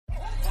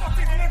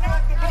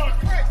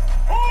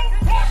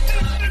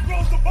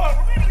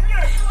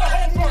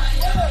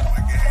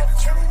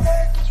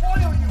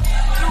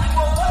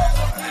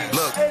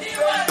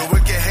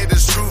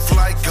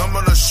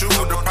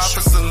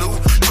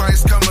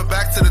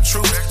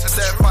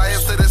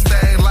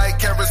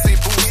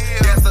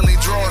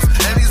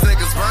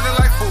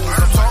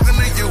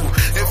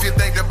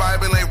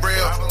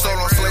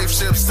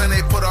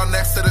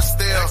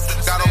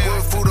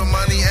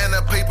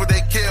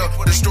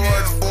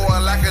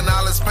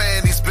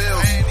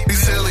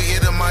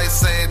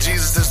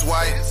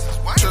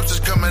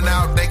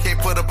out, they can't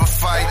put up a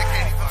fight.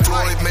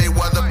 Floyd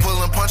Mayweather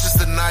pulling punches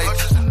tonight.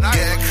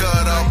 Getting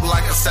cut up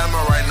like a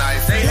samurai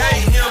knife. They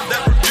hate him,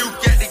 that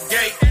rebuke at the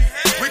gate.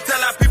 We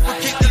tell our people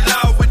keep the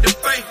law with the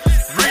faith.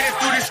 Reading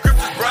through these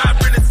scriptures, bro, I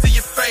really see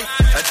your face.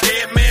 A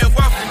dead man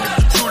walking if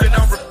you truly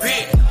don't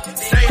repent.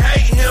 They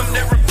hate him,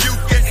 that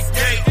rebuke at the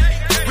gate.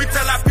 We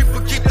tell our people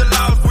keep the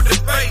laws with the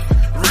faith.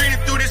 Reading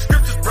through these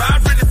scriptures, bro, I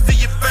really see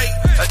your face.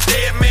 A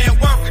dead man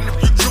walking if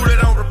you truly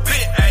don't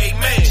repent.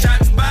 Amen.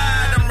 Shots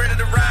fired, I'm ready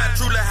to ride.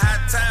 Truly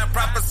high time,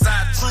 prophesy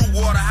true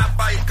water. High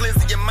fire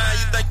cleansing your mind.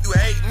 You think you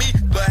hate me,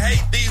 but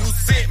hate thee who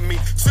sent me.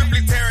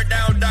 Simply tearing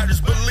down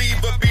doctors, believe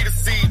or be the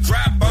seed.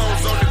 Dry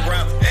bones on the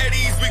ground. At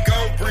ease we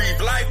gon' breathe.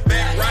 Life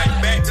back, right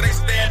back till they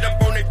stand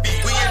up on their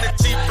feet. We in the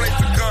cheap place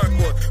for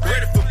concord.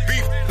 Ready for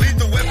beef.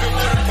 Lethal weapon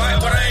with a fight,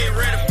 but I ain't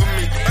ready for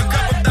me. A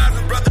couple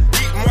thousand brother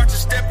deep,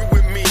 marching stepping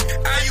with me.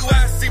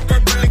 IUIC,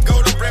 purple and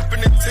gold, I'm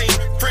repping the team.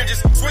 Fringes,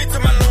 swing to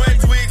my loin,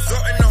 twigs,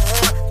 sorting the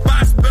horn.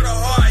 Box better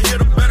hard, hit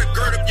them better,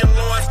 gird up your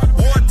loins.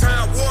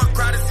 Wartime, war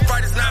cry, this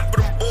fight is not for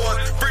them boys.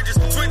 Fringes,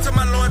 swing to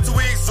my loin,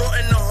 twigs,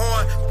 sorting the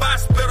horn.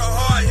 Box better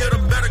hard, hit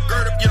them better,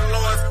 gird up your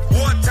loins.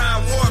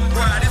 Wartime, war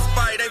cry, this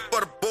fight ain't for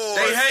the boys.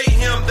 They hate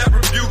him, that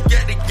rebuke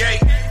at the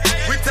gate.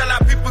 We tell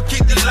our people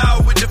keep the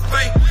law with the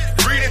faith.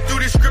 Reading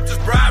through these scriptures,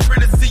 bro, I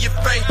really see your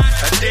face.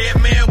 A dead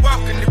man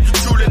walking if you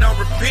truly don't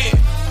repent.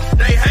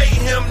 They hate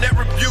him, that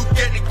rebuke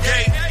at the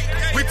gate.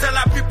 We tell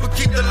our people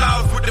keep the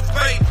laws with the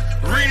faith.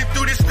 Reading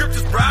through these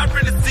scriptures, bro, I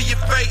really see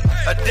your face.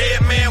 A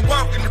dead man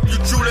walking if you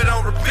truly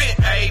don't repent.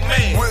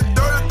 Amen. With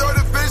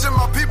 30 vision,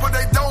 my people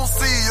they don't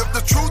see. If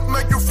the truth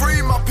make you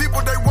free, my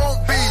people they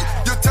won't be.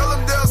 You tell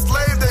them they're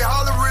slaves, they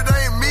holler it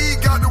ain't me.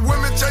 Got the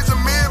women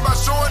chasing men by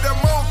showing them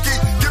monkey.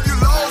 Give you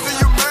laws and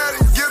you mad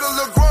and get a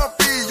little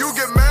grumpy. You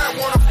get mad,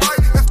 wanna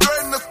fight and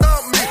threaten to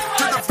thump me.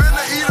 To defend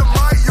the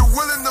Edomite, you're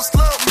willing to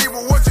slump me.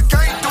 But what you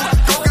can't do,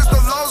 go against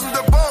the laws and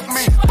debunk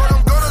me. But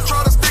I'm gonna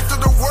try to stick to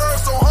the word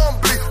so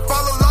humbly.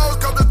 Follow laws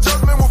cause the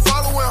judgment will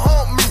follow and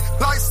haunt me.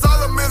 Like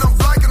Solomon, I'm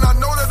black and I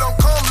know that I'm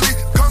comely.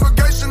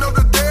 Congregation of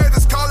the dead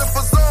is calling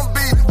for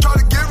zombies. Try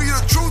to give you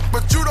the truth,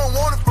 but you don't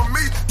want it from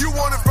me. You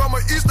want it from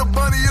an Easter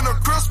bunny in a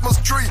Christmas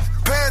tree.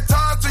 Paying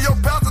time to your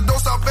pastor,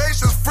 though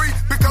salvation's free.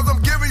 Because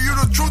I'm giving you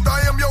the truth,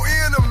 I am your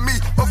enemy.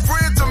 A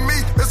friend to me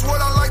is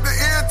what I like the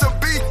end to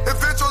be.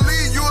 Eventually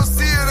you'll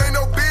see it ain't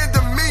no bend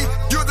to me.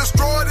 You're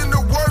destroyed in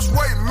the worst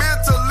way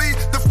mentally.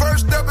 The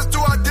first step is to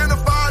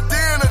identify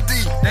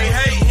identity. They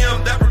hate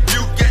him, that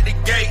rebuke at the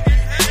gate.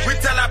 We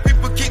tell our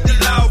people keep the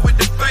law with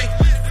the faith.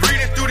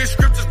 Reading through these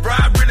scriptures, bro,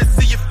 I really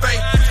see your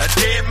face. A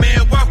dead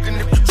man walking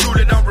if you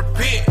truly don't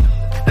repent.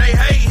 They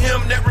hate him,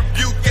 that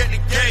rebuke at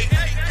the gate.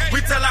 We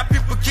tell our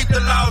people keep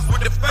the laws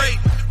with the faith.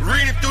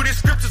 Reading through these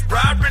scriptures, bro,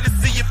 I really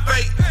see your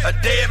face. A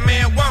dead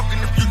man walking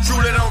if you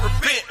truly don't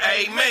repent.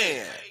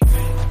 Amen.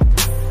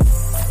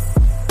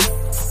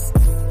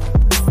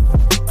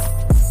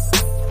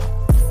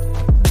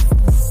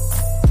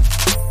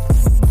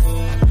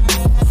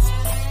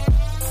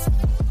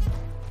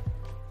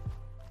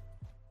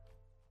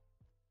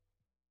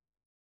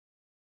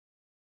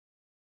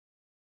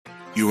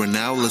 You are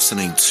now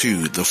listening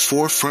to The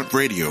Forefront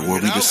Radio,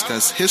 where we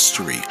discuss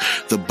history,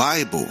 the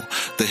Bible,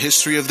 the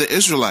history of the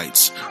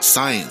Israelites,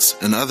 science,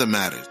 and other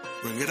matters.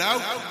 Bring it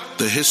out.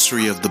 The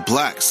history of the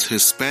blacks,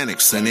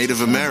 Hispanics, and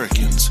Native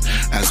Americans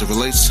as it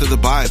relates to the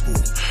Bible.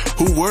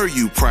 Who were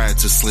you prior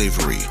to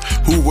slavery?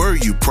 Who were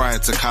you prior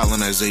to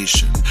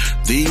colonization?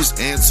 These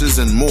answers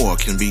and more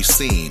can be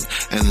seen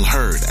and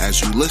heard as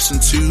you listen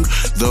to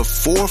The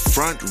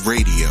Forefront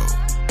Radio.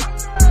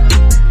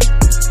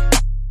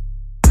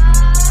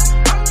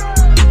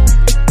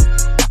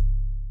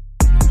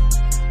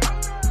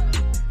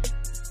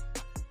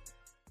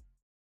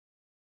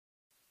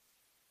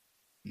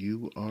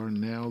 You are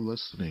now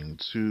listening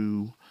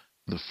to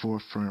The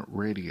Forefront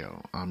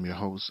Radio. I'm your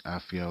host,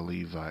 Afiel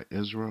Levi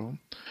Israel.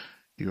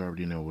 You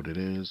already know what it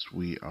is.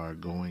 We are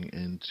going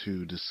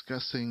into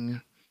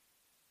discussing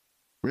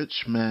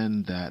rich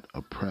men that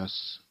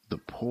oppress the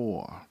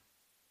poor.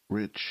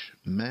 Rich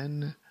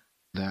men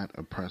that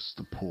oppress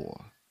the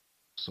poor.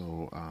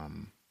 So,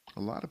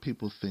 a lot of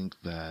people think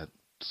that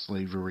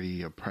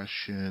slavery,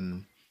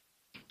 oppression,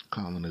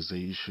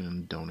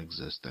 colonization don't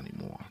exist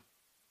anymore.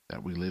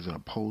 That we live in a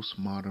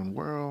postmodern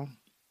world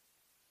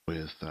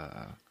with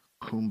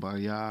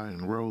kumbaya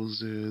and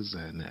roses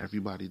and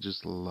everybody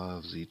just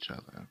loves each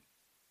other.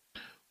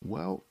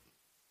 Well,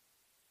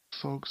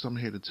 folks, I'm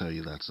here to tell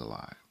you that's a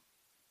lie.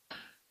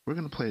 We're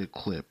going to play a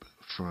clip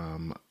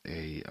from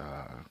a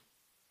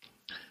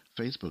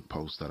Facebook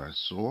post that I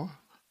saw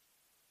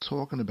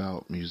talking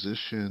about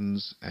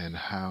musicians and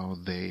how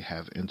they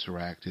have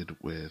interacted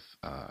with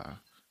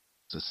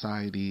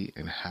society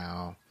and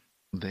how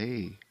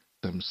they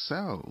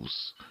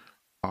themselves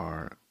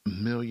are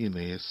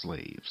millionaire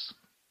slaves.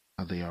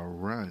 They are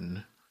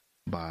run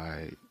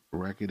by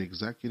record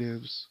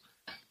executives,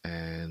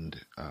 and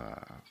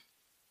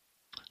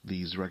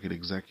these record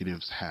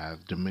executives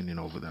have dominion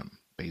over them,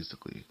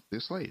 basically.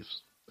 They're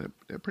slaves.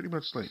 They're pretty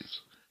much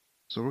slaves.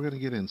 So we're going to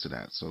get into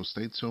that. So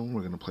stay tuned.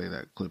 We're going to play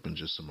that clip in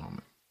just a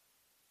moment.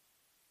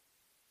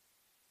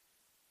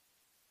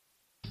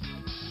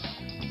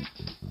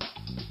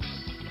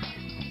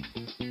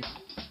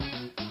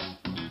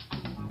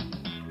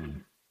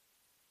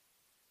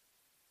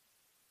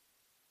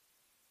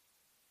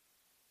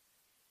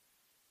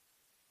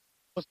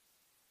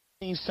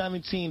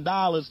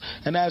 $17,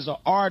 and as an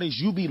artist,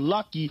 you be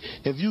lucky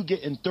if you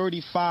getting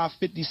 35,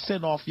 50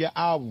 cents off your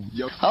album.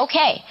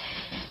 Okay,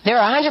 there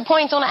are 100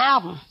 points on the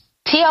album.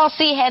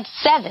 TLC had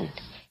 7.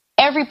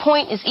 Every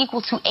point is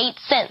equal to 8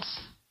 cents.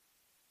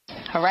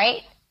 All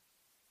right?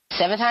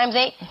 7 times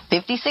 8,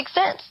 56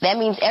 cents. That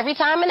means every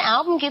time an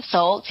album gets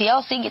sold,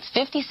 TLC gets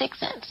 56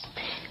 cents.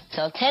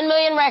 So 10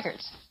 million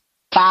records,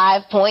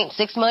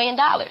 $5.6 million.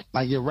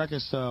 Like your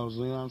record sales,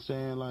 you know what I'm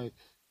saying? Like,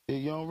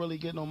 you don't really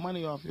get no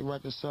money off your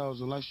record sales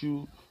unless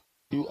you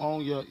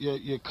own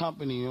your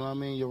company, you know what I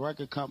mean, your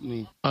record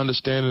company.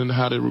 Understanding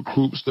how they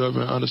recruit stuff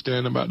and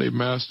understanding about their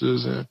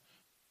masters and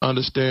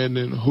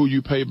understanding who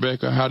you pay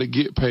back or how to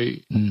get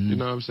paid. You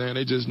know what I'm saying?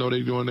 They just know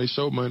they doing their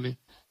show money.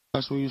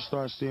 That's when you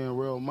start seeing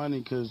real money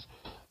because,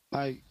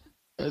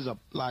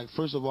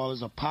 first of all,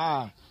 it's a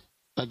pie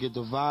that get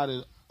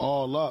divided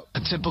all up. A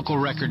typical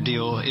record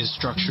deal is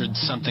structured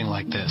something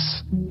like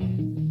this.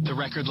 The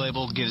record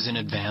label gives in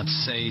advance,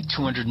 say,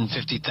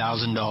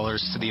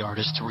 $250,000 to the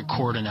artist to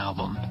record an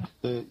album.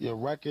 Your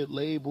record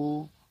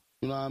label,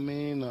 you know what I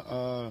mean,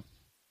 the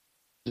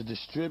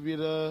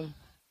distributor,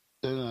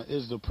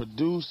 is the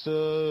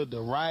producer,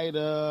 the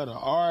writer, the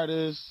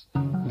artist.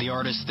 The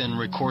artist then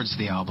records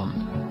the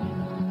album.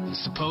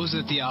 Suppose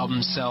that the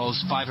album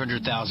sells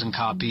 500,000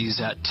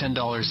 copies at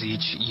 $10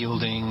 each,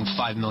 yielding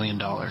 $5 million.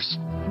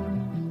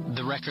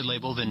 The record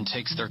label then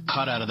takes their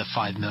cut out of the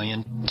 $5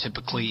 million,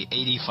 typically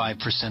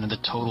 85% of the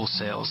total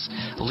sales,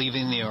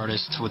 leaving the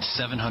artist with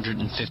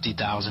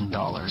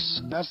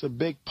 $750,000. That's a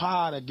big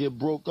pie that get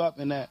broke up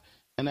in that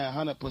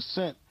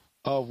 100%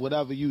 of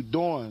whatever you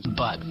doing.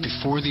 But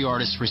before the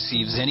artist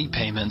receives any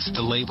payments,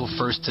 the label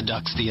first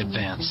deducts the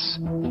advance.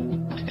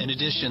 In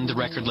addition, the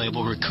record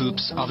label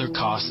recoups other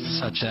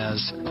costs such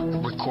as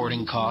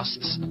recording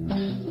costs,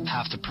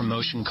 half the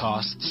promotion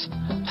costs,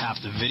 half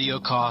the video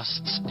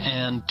costs,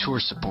 and tour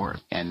support.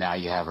 And now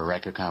you have a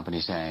record company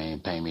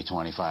saying, pay me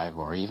 25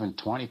 or even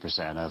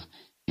 20% of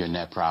your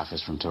net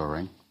profits from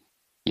touring.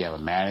 You have a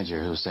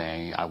manager who's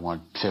saying, I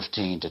want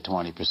 15 to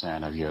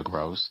 20% of your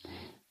gross.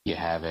 You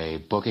have a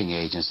booking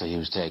agency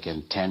who's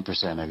taking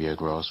 10% of your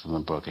gross from the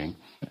booking.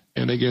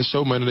 And they get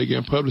show money, they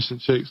get publishing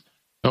checks.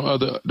 Don't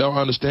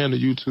understand the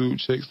YouTube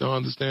checks, don't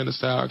understand the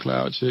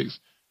SoundCloud checks.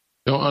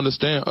 Don't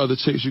understand other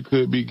checks you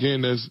could be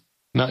getting that's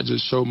not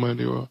just show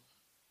money or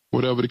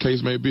whatever the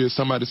case may be. If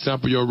somebody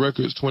sample your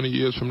records 20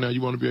 years from now,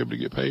 you want to be able to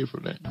get paid for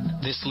that.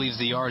 This leaves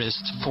the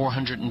artist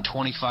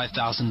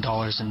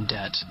 $425,000 in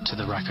debt to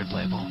the record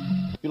label.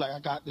 You're like, I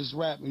got this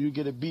rap, and you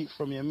get a beat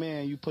from your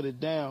man, you put it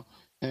down,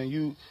 and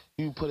you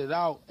put it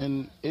out,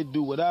 and it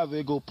do whatever,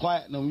 it go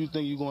platinum, you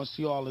think you're going to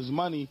see all this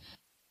money.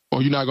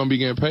 Or you're not going to be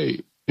getting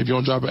paid. If you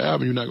don't drop an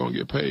album, you're not going to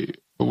get paid.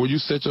 But when you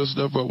set your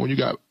stuff up, when you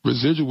got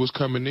residuals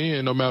coming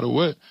in, no matter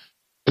what,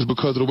 it's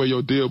because of the way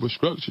your deal was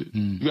structured.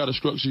 You got to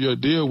structure your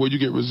deal where you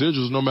get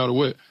residuals no matter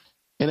what.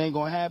 It ain't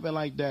going to happen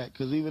like that,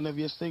 because even if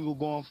your single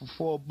going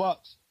for $4,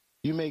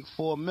 you make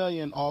 $4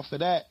 million off of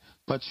that,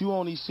 but you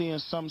only seeing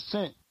some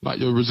cent. Like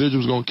your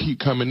residuals going to keep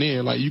coming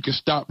in. Like you can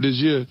stop this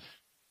year,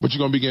 but you're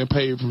going to be getting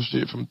paid from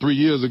shit from 3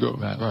 years ago.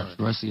 Right.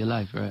 The rest of your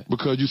life, right.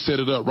 Because you set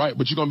it up right,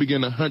 but you're going to be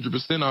getting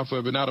 100% off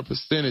of it, not a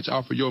percentage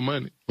off of your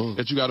money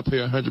that you got to pay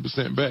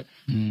 100% back.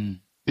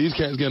 These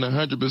cats getting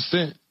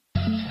 100%.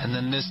 And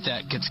then this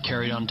debt gets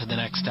carried on to the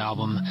next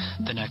album,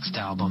 and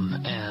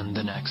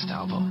the next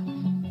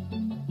album.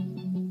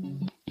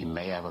 You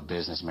may have a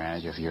business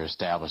manager. If you're an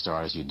established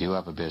artist, you do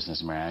have a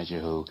business manager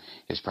who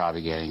is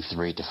probably getting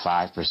 3 to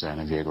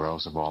 5% of your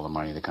gross of all the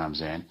money that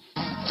comes in.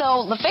 So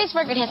LaFace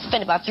record has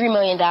spent about $3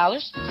 million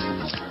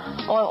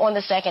on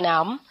the second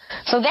album.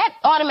 So that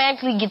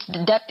automatically gets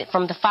deducted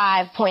from the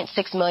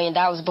 $5.6 million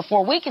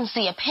before we can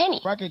see a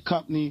penny. Record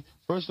company,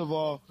 first of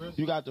all,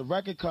 you got the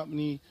record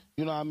company,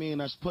 you know what I mean,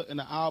 that's putting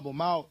the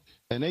album out,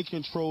 and they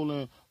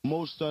controlling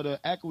most of the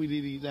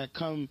equity that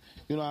come,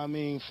 you know what I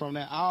mean, from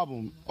that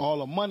album, all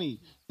the money,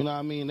 you know what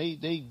I mean,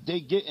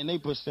 they getting their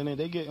percentage,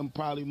 they getting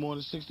probably more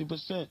than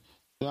 60%, you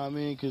know what I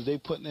mean, because they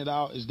putting it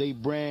out as they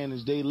brand,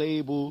 as they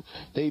label,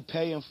 they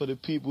paying for the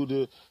people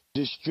to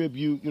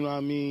distribute, you know what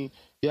I mean,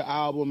 your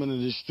album, and the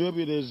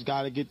distributors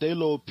got to get their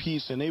little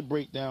piece and they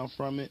break down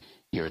from it.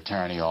 Your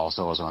attorney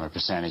also is on a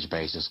percentage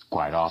basis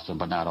quite often,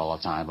 but not all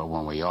the time, but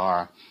when we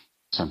are,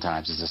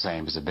 sometimes it's the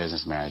same as a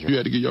business manager. You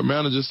had to give your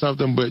manager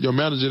something, but your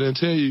manager didn't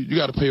tell you, you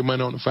got to pay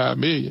money on the $5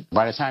 million.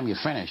 By the time you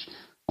finish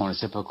on a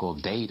typical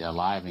date, a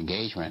live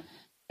engagement,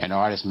 an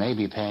artist may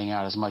be paying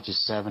out as much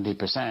as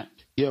 70%.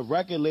 Your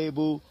record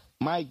label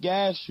might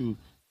gas you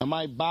and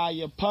might buy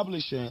your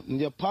publishing, and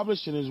your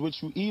publishing is what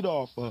you eat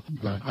off of.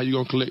 Right. How you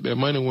going to collect that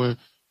money when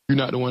you're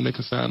not the one that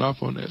can sign off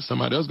on that?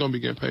 Somebody else going to be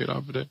getting paid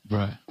off of that.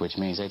 Right. Which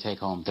means they take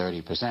home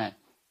 30%,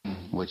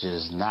 which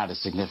is not a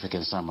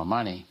significant sum of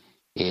money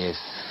if,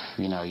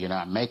 you know, you're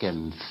not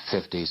making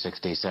 $50,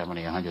 $60,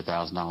 $70,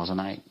 $100,000 a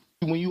night.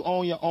 When you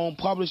own your own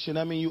publishing,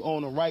 that means you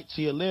own the right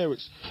to your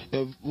lyrics.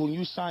 When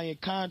you sign your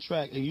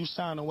contract and you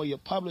sign away your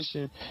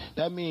publishing,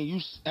 that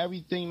means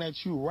everything that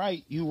you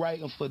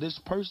writing for this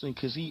person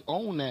because he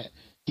own that.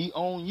 He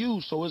own you.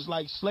 So it's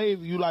like slave.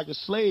 You like a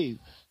slave.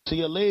 to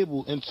your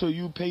label until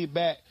you pay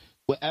back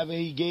whatever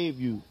he gave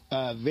you,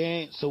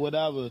 advance or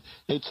whatever.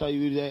 They tell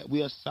you that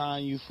we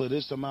assign you for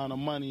this amount of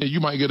money. You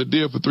might get a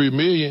deal for $3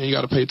 million and you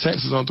got to pay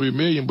taxes on $3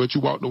 million, but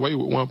you walked away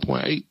with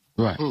 1.8.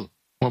 Right.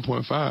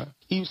 1.5.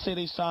 You say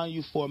they sign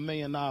you for $1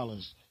 million.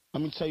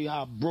 Let me tell you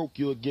how broke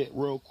you'll get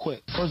real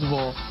quick. First of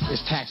all,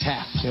 it's tax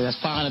half. So that's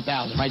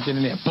 $500,000 right then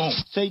and there. Boom.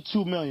 Say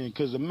 $2 million,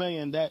 because $1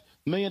 million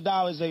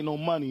ain't no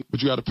money.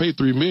 But you got to pay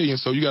 $3 million,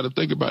 so you got to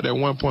think about that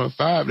 1.5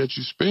 that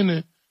you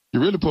spending.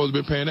 You're really supposed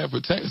to be paying that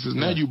for taxes.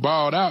 Now you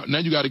balled out. Now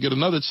you got to get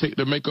another check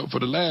to make up for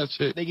the last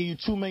check. They give you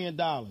 $2 million.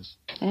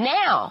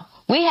 Now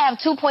we have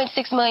 $2.6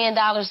 million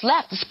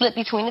left to split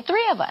between the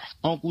three of us.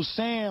 Uncle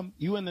Sam,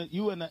 you in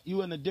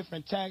a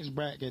different tax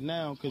bracket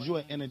now because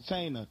you're an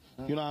entertainer.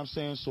 You know what I'm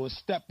saying? So it's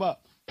step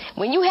up.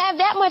 When you have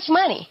that much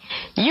money,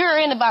 you're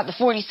in about the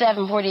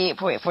 47, 48,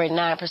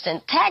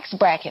 49% tax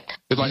bracket.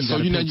 It's like, so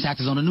you know,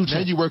 taxes on the new check.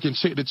 Now you working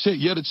check to check.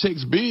 Yeah, the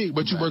check's big,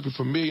 but you working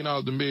for $1 million to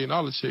 $1 million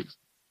checks.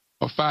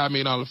 Or $5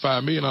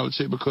 million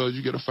check, because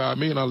you get a $5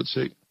 million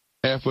check,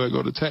 half of it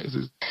go to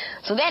taxes.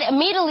 So that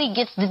immediately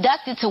gets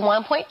deducted to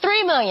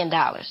 $1.3 million.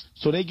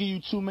 So they give you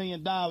 $2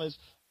 million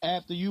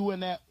after you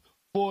in that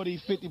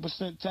 40,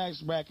 50% tax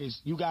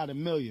brackets, you got $1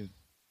 million.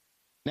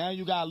 Now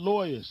you got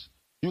lawyers.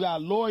 You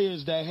got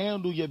lawyers that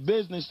handle your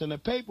business and the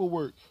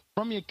paperwork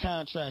from your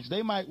contracts.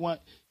 They might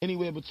want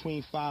anywhere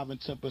between 5 and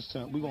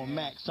 10%. We're going to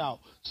max out,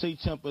 say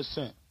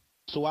 10%.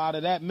 So out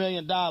of that $1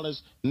 million,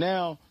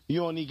 now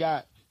you only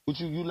got,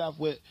 you left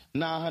with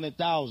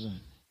 $900,000.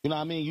 You know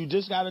what I mean? You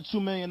just got a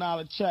 $2 million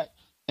check,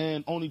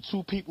 and only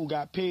 2 people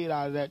got paid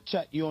out of that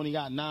check. You only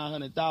got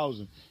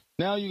 $900,000.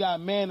 Now you got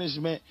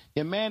management.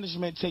 Your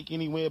management take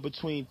anywhere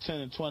between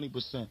 10 and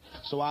 20%.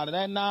 So out of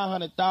that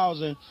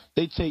 $900,000,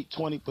 they take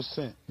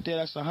 20%.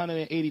 That's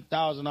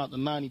 $180,000 out to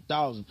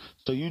 $90,000.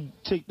 So you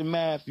take the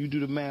math. You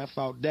do the math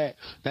out that.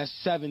 That's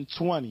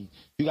 $720,000.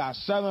 You got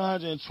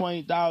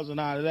 $720,000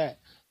 out of that.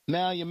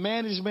 Now your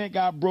management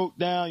got broke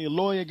down, your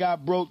lawyer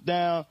got broke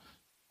down,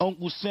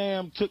 Uncle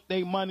Sam took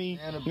their money,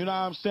 you know what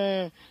I'm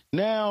saying?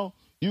 Now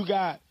you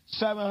got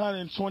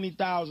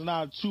 $720,000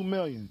 out of $2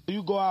 million.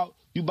 You go out,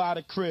 you buy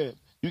the crib.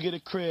 You get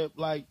a crib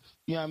like,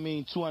 you know what I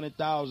mean,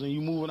 $200,000.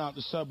 You moving out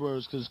the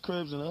suburbs because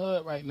cribs in the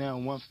hood right now,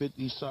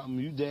 150 something.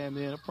 You damn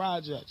near in the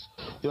projects.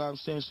 You know what I'm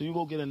saying? So you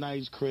go get a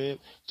nice crib.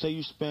 Say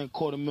you spend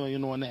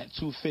 $250,000 on that,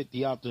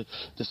 $250,000 out the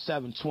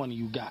 $720,000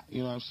 you got.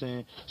 You know what I'm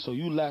saying? So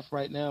you left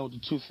right now with the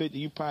 $250,000.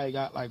 You probably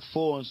got like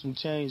 $4 and some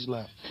change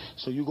left.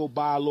 So you go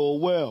buy a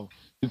little well.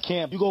 You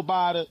go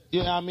buy the, you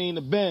know what I mean,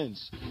 the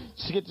Benz.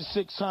 So get the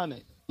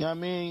 $600,000. You know what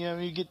I mean?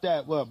 You get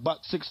that, what,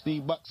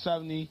 $160,000,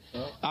 $170,000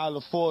 out of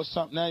the 4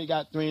 something. Now you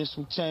got 3 and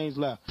some change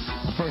left.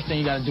 The first thing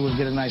you got to do is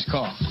get a nice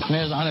car. And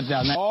there's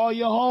 $100,000. All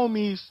your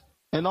homies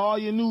and all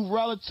your new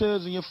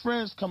relatives and your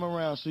friends come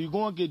around, so you're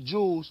going to get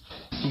jewels.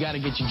 You got to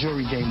get your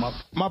jewelry game up.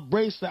 My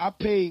bracelet, I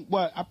paid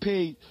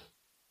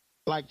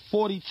like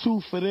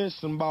 $42 for this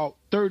and about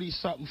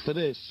 $30-something for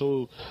this.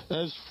 So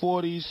that's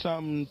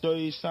 $40-something,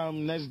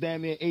 $30-something. That's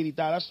damn near $80,000.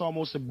 That's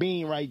almost a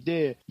bean right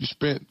there. You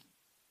spent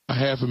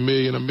 $500,000,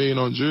 $1 million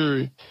on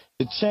jewelry.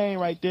 The chain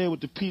right there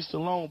with the piece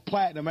alone,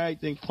 platinum,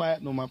 everything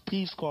platinum. My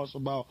piece costs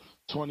about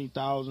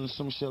 $20,000,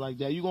 some shit like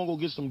that. You gonna go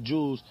get some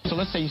jewels. So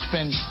let's say you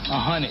spend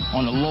 $100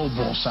 on the low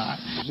ball side.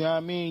 You know what I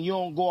mean? You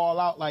don't go all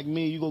out like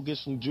me. You go get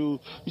some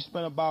jewels.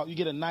 You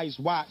get a nice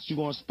watch. You're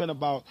gonna spend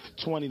about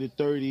 20 to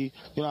 30. You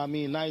know what I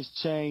mean? Nice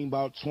chain,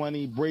 about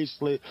 20.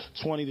 Bracelet,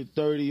 20 to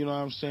 30. You know what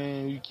I'm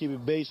saying? You keep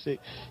it basic.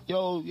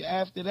 Yo,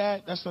 after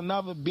that, that's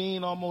another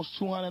bean, almost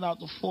 200 out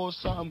to 4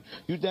 something.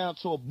 You down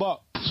to $1.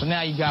 So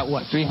now you got,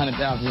 what,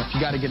 $300,000 left. You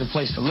got to get a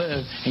place to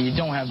live, and you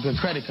don't have good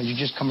credit because you're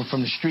just coming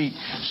from the street.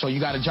 So you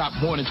got to drop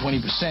more than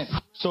 20%.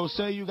 So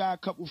say you got a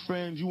couple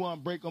friends, you want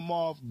to break them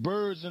off.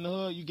 Birds in the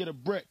hood, you get a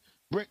brick.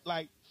 Brick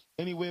like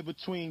anywhere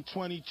between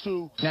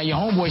 22. Now your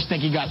homeboys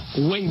think you got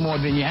way more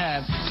than you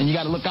have, and you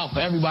got to look out for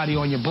everybody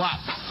on your block.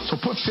 So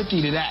put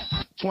 50 to that.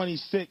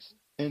 26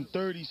 and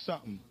 30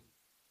 something.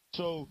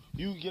 So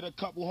you get a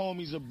couple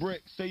homies a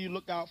brick. Say you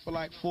look out for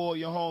like 4 of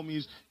your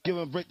homies, give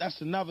them a brick.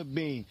 That's another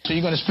bean. So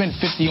you're going to spend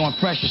 50 on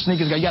fresh. Your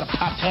sneakers, you got to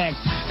pop tags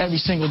every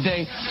single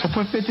day. So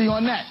put 50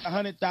 on that.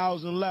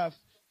 100,000 left.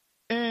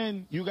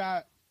 And you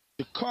got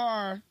the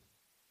car,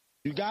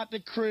 you got the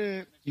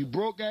crib, you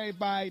broke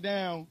everybody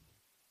down,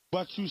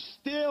 but you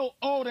still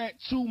owe that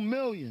 $2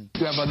 million.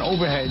 You have an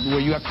overhead where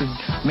you have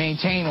to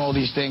maintain all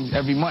these things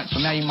every month. So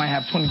now you might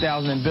have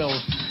 20,000 in bills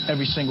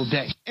every single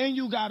day. And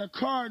you got a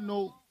car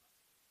note.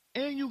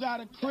 And you got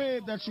a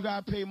crib that you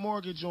got to pay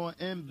mortgage on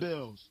and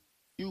bills.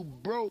 You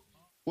broke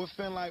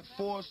within like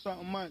 4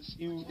 something months.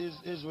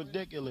 It's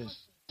ridiculous.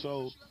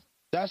 So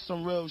that's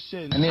some real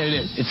shit. And there it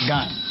is. It's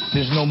gone.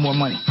 There's no more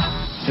money.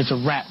 It's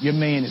a wrap. Your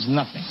million is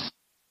nothing.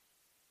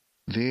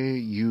 There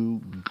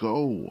you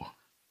go.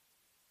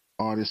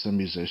 Artists and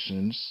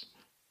musicians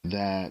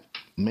that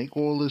make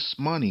all this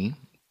money,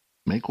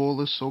 make all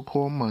this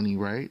so-called money,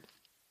 right?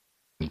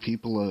 And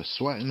people are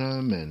sweating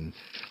them and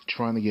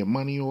trying to get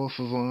money off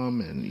of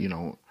them and, you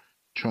know,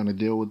 trying to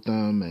deal with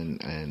them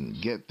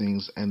and get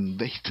things, and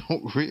they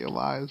don't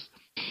realize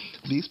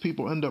these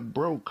people end up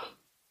broke.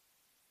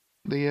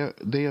 They are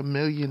 $1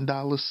 million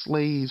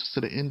slaves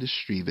to the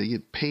industry. They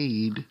get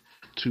paid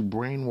to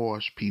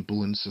brainwash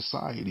people in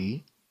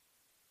society,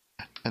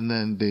 and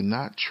then they're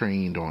not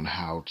trained on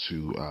how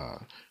to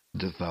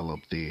develop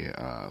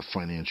their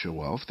financial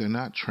wealth. They're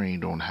not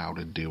trained on how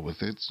to deal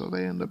with it, so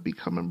they end up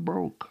becoming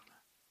broke.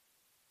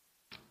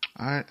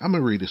 All right, I'm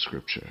going to read a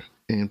scripture.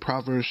 In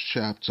Proverbs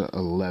chapter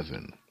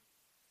 11,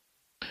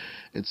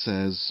 it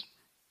says,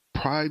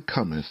 "Pride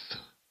cometh,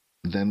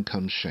 then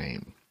comes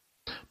shame,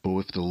 but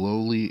with the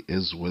lowly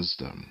is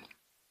wisdom."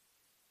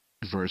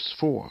 Verse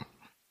 4,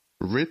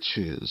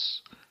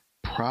 "Riches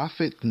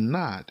profit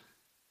not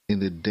in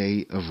the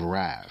day of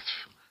wrath,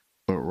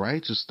 but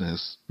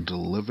righteousness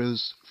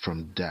delivers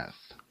from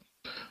death."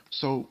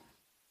 So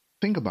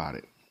think about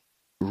it.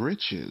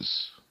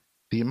 Riches,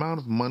 the amount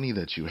of money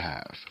that you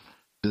have,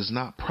 does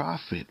not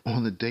profit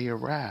on the day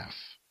of wrath.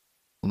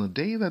 On the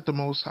day that the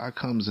Most High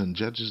comes and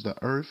judges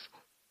the earth,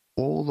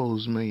 all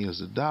those millions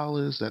of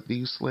dollars that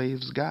these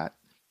slaves got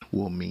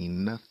will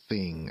mean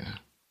nothing.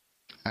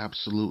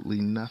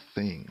 Absolutely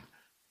nothing.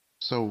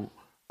 So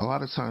a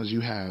lot of times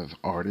you have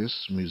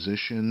artists,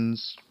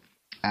 musicians,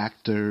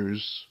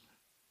 actors,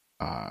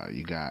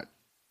 you got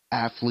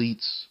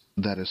athletes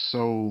that are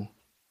so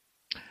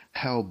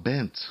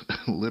hell-bent,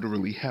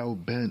 literally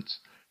hell-bent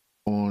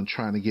on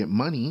trying to get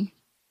money,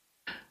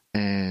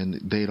 and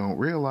they don't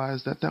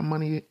realize that that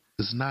money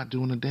is not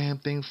doing a damn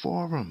thing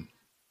for them.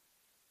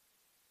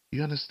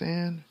 You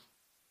understand?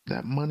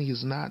 That money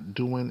is not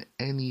doing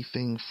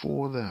anything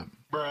for them.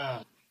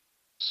 Bruh.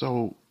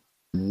 So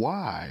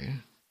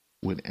why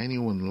would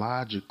anyone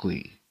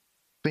logically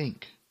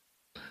think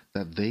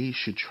that they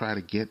should try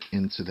to get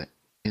into the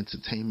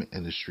entertainment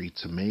industry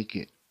to make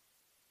it?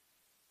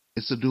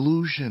 It's a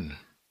delusion.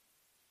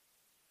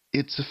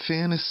 It's a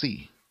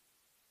fantasy.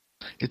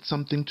 It's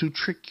something to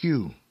trick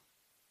you.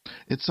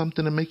 It's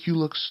something to make you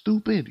look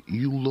stupid.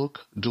 You look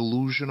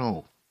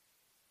delusional.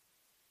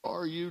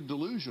 Are you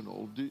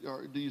delusional?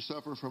 Do you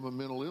suffer from a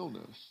mental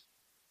illness?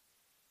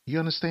 You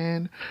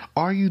understand?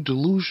 Are you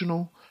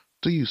delusional?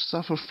 Do you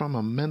suffer from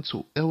a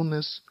mental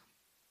illness?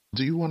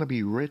 Do you want to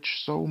be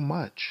rich so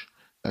much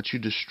that you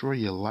destroy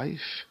your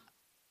life?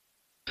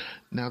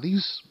 Now,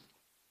 these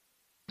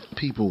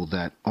people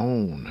that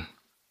own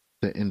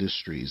the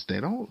industries, they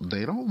don't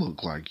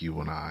look like you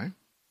and I.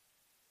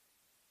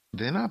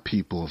 They're not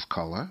people of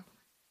color.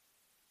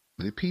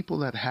 They're people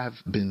that have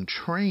been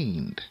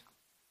trained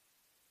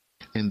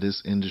in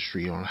this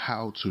industry on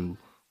how to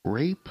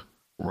rape,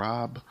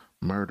 rob,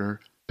 murder,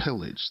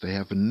 pillage. They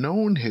have a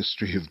known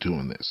history of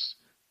doing this.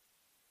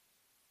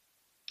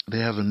 They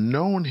have a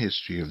known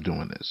history of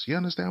doing this. You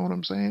understand what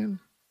I'm saying?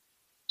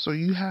 So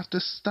you have to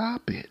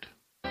stop it.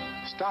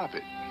 Stop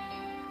it.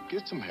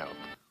 Get some help.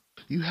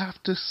 You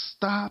have to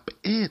stop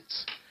it.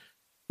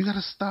 You got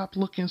to stop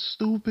looking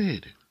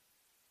stupid.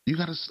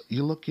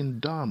 You're looking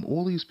dumb.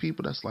 All these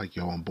people that's like,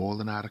 yo, I'm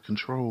balling out of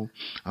control.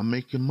 I'm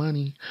making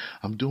money.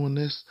 I'm doing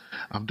this.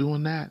 I'm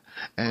doing that.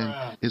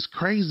 And it's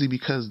crazy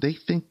because they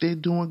think they're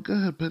doing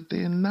good, but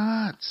they're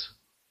not.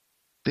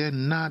 They're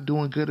not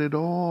doing good at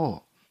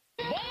all.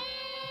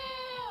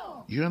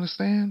 You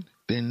understand?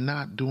 They're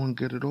not doing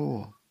good at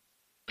all.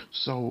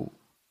 So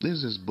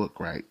there's this book,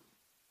 right,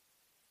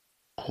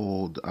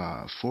 called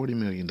 $40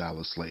 Million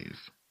Slave.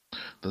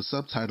 The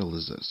subtitle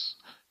is this: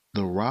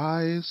 The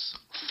Rise,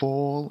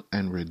 Fall,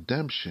 and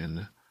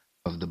Redemption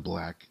of the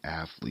Black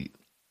Athlete.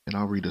 And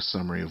I'll read a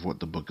summary of what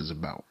the book is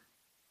about.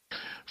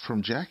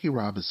 From Jackie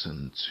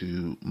Robinson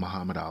to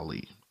Muhammad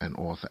Ali and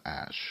Arthur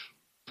Ashe,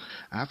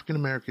 African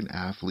American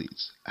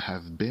athletes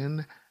have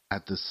been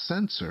at the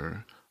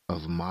center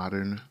of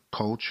modern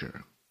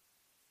culture.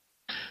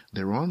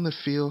 Their on the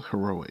field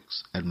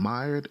heroics,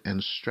 admired,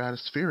 and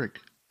stratospheric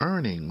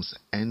earnings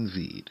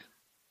envied.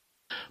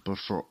 But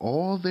for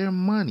all their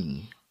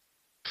money,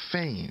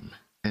 fame,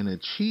 and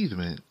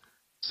achievement,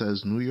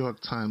 says New York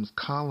Times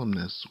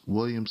columnist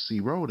William C.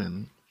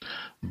 Rhoden,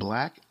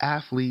 black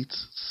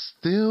athletes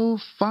still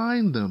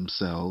find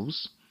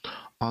themselves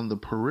on the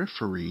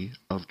periphery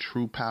of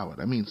true power.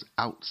 That means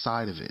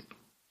outside of it.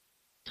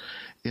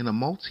 In a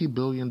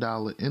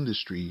multi-billion-dollar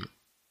industry,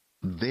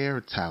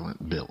 their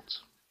talent built.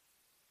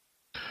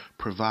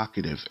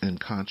 Provocative and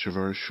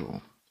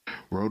controversial,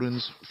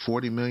 Rhoden's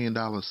 $40 Million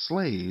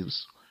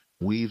Slaves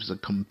weaves a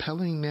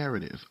compelling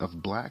narrative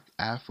of black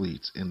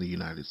athletes in the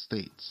United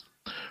States.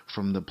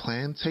 From the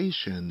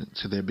plantation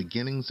to their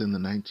beginnings in the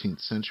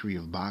 19th century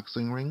of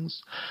boxing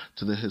rings,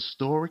 to the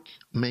historic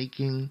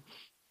making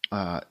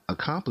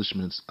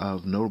accomplishments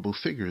of notable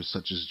figures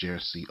such as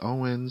Jesse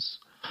Owens,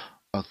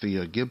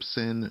 Althea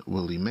Gibson,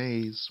 Willie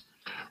Mays,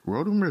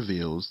 Rhoden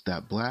reveals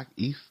that black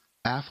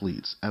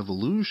athletes'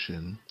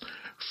 evolution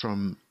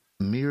from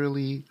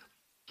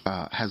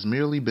has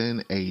merely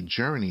been a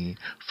journey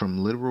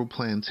from literal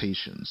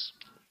plantations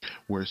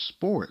where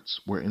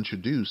sports were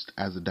introduced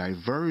as a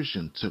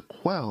diversion to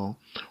quell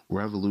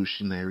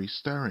revolutionary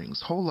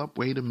stirrings. Hold up,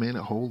 wait a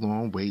minute, hold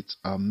on, wait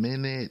a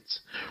minute.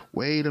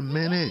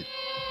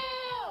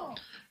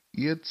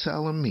 You're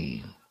telling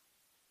me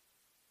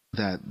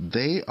that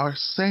they are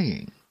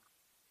saying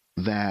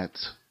that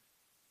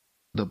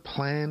the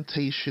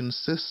plantation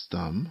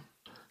system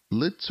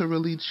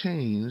literally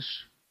changed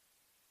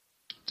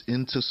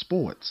into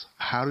sports.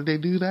 How did they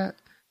do that?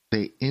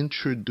 They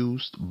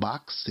introduced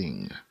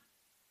boxing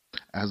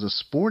as a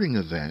sporting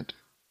event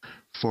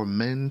for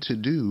men to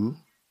do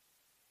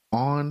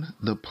on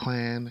the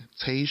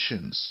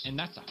plantations. And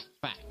that's a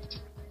fact.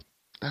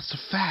 That's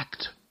a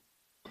fact.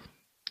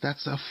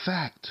 That's a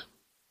fact.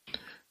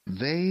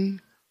 They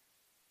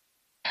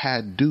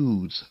had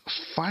dudes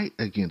fight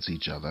against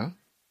each other.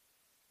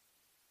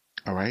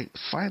 All right?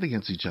 Fight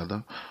against each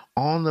other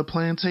on the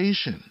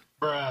plantation.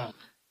 Bruh.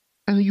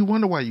 And you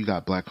wonder why you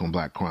got black on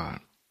black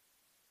crime.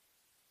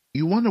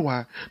 You wonder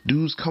why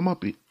dudes come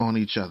up on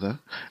each other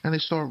and they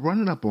start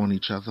running up on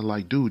each other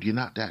like, dude, you're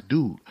not that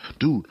dude.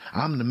 Dude,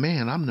 I'm the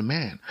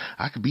man.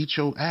 I could beat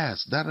your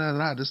ass.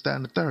 Da-da-da-da, this, that,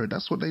 and the third.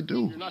 That's what they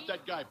do. You're not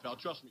that guy, pal.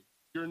 Trust me.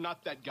 You're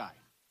not that guy.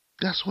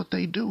 That's what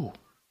they do.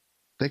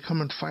 They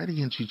come and fight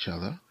against each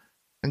other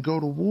and go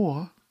to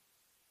war.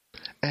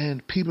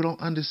 And people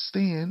don't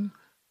understand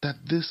that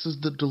this is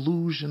the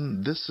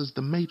delusion, this is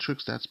the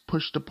matrix that's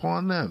pushed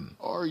upon them.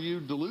 Are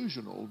you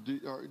delusional? Do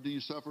you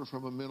suffer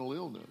from a mental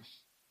illness?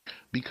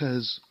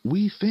 Because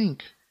we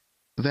think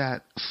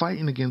that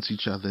fighting against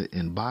each other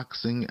in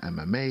boxing,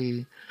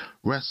 MMA,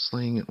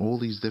 wrestling, and all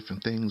these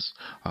different things,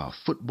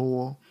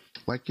 football,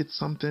 like it's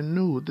something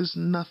new. There's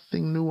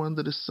nothing new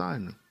under the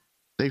sun.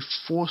 They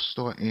forced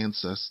our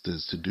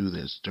ancestors to do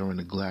this during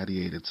the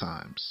gladiator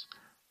times.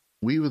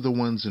 We were the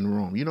ones in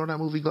Rome. You know that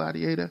movie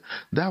Gladiator?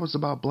 That was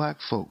about black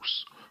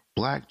folks,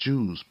 black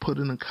Jews put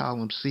in a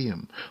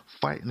Colosseum,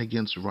 fighting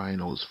against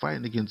rhinos,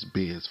 fighting against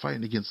bears,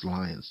 fighting against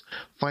lions,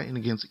 fighting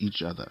against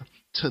each other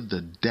to the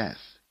death.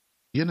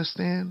 You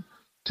understand?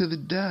 To the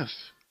death.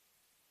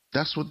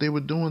 That's what they were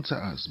doing to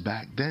us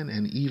back then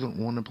and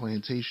even on the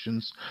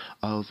plantations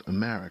of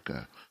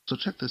America. So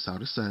check this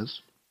out. It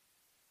says,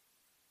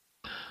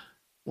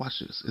 watch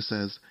this. It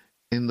says,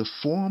 in the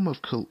form of,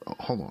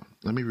 hold on,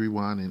 let me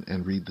rewind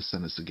and read the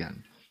sentence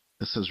again.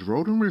 It says,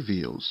 Rodin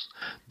reveals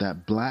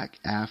that black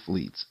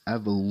athletes'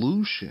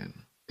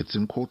 evolution, it's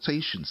in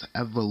quotations,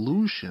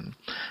 evolution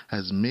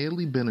has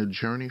merely been a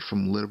journey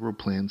from literal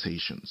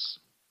plantations,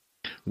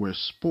 where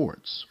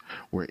sports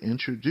were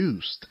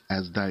introduced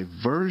as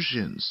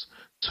diversions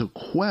to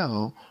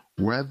quell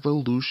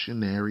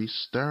revolutionary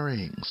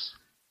stirrings.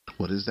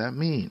 What does that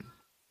mean?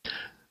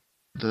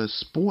 The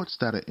sports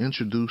that are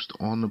introduced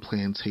on the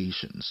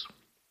plantations,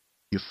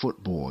 your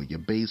football, your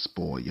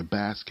baseball, your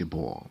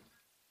basketball.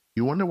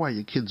 You wonder why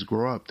your kids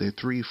grow up, they're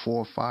 3,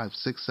 4, 5,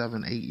 6,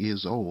 7, 8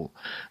 years old,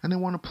 and they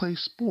want to play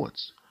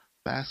sports,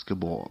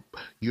 basketball.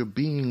 You're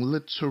being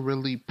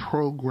literally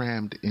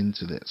programmed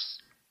into this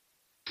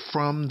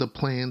from the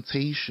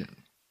plantation.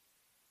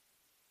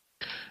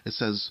 It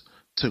says,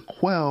 to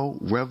quell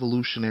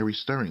revolutionary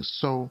stirrings.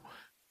 So,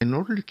 in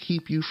order to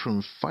keep you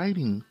from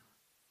fighting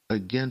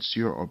against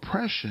your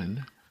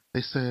oppression,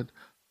 they said,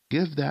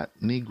 give that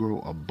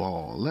Negro a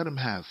ball. Let him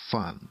have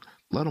fun.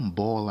 Let him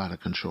ball out of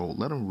control.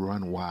 Let him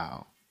run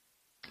wild.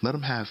 Let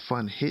him have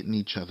fun hitting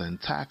each other and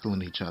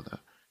tackling each other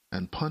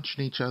and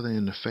punching each other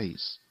in the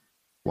face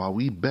while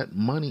we bet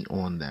money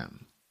on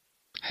them.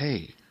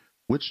 Hey,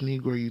 which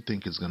Negro you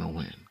think is going to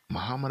win?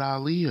 Muhammad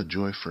Ali or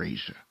Joy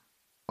Frazier?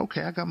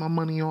 Okay, I got my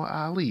money on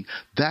Ali.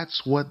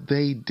 That's what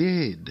they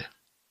did.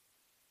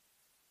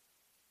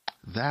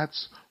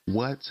 That's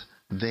what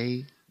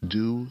they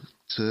do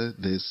to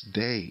this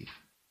day.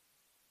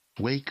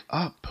 Wake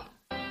up.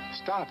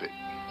 Stop it.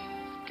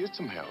 Get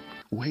some help.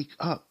 Wake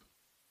up.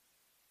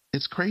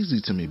 It's crazy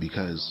to me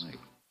because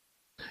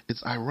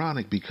it's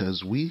ironic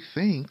because we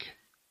think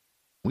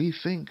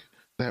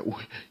that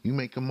you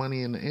making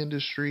money in the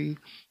industry,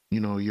 you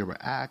know, you're an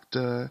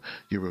actor,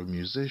 you're a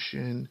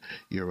musician,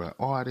 you're an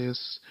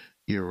artist,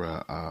 you're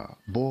a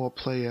ball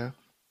player,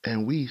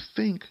 and we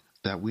think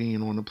that we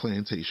ain't on the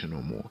plantation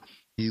no more.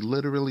 You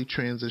literally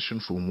transition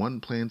from one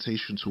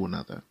plantation to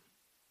another.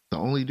 The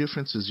only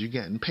difference is you're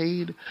getting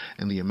paid,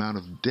 and the amount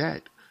of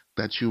debt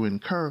that you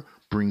incur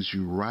brings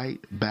you right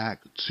back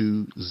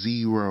to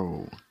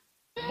zero.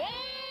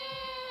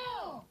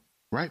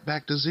 Right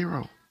back to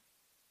zero.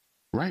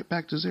 Right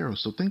back to zero.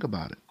 So think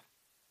about it.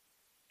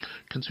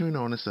 Continuing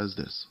on, it says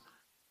this.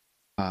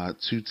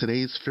 To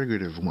today's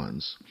figurative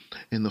ones,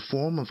 in the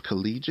form of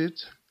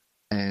collegiate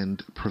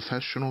and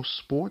professional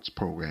sports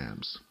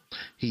programs,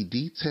 he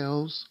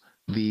details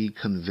the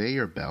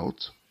conveyor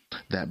belt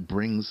that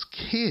brings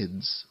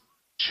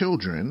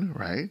children,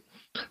 right,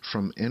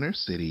 from inner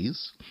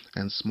cities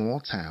and small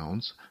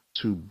towns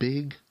to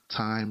big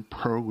time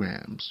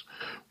programs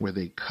where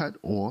they're cut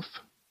off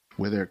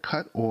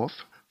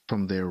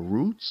from their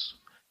roots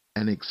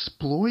and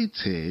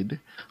exploited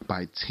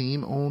by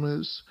team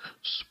owners,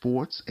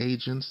 sports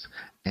agents,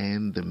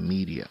 and the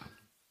media.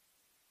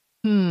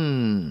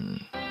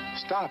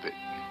 Stop it.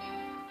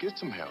 Get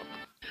some help.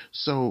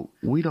 So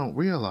we don't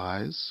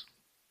realize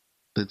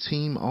the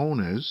team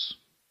owners,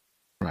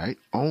 right,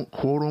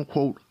 quote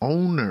unquote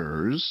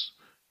owners,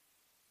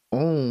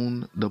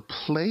 own the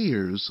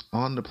players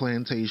on the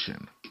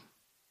plantation.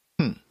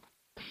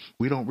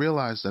 We don't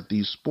realize that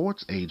these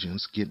sports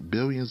agents get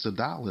billions of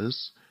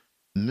dollars,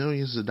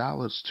 millions of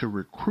dollars to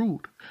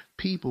recruit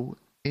people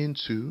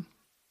into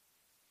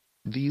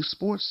these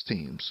sports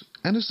teams.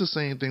 And it's the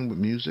same thing with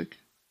music.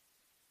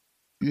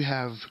 You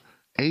have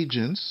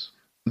agents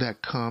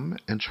that come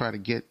and try to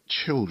get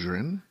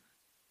children,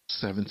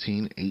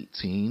 17,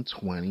 18,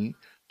 20,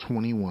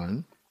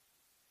 21,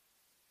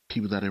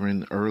 people that are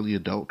in early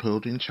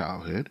adulthood and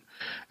childhood,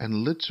 and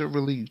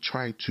literally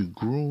try to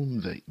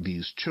groom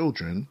these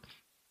children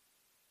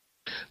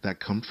that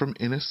come from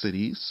inner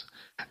cities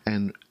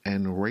and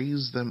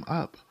raise them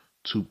up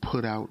to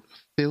put out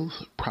filth,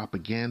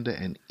 propaganda,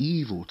 and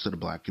evil to the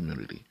black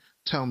community.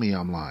 Tell me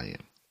I'm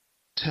lying.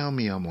 Tell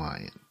me I'm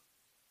lying.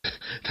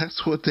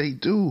 That's what they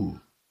do.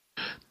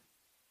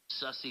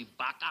 Sussy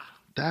baka.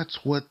 That's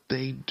what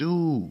they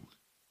do.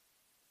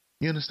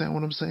 You understand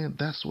what I'm saying?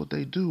 That's what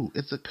they do.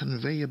 It's a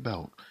conveyor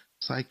belt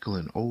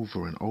cycling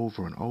over and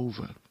over and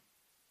over.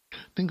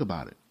 Think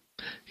about it.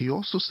 He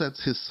also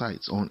sets his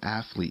sights on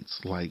athletes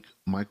like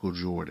Michael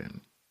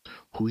Jordan,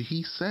 who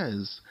he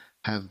says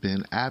have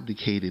been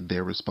abdicated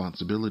their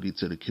responsibility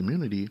to the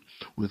community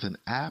with an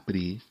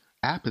apathy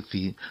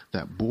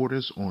that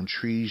borders on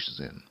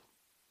treason.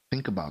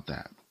 Think about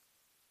that.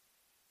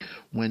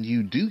 When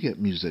you do get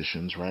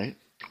musicians, right,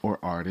 or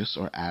artists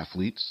or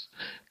athletes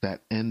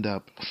that end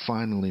up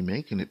finally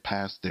making it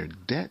past their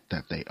debt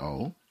that they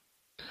owe,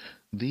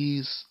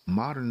 these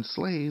modern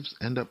slaves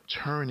end up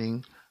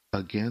turning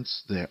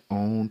against their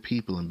own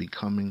people and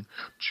becoming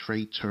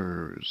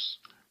traitors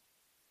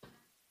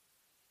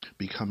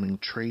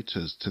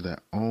to their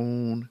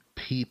own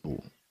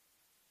people,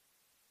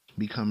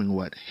 becoming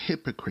what?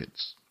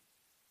 Hypocrites.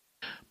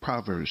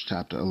 Proverbs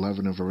chapter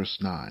 11 and verse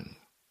 9.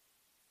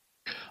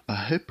 A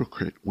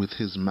hypocrite with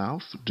his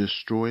mouth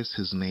destroys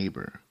his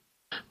neighbor,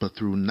 but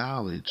through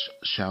knowledge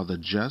shall the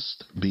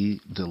just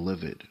be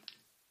delivered.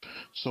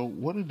 So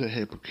what do the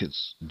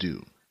hypocrites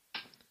do?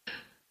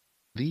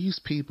 These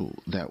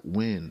people that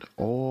win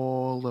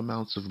all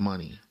amounts of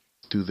money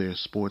through their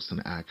sports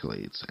and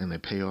accolades and they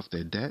pay off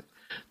their debt,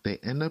 they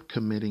end up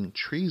committing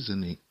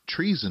treason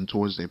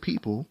towards their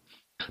people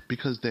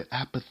because they're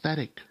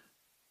apathetic.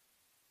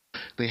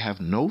 They have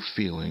no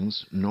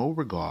feelings, no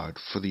regard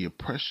for the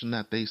oppression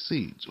that they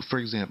see. So for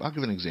example, I'll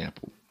give an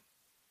example.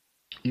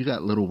 You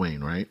got Lil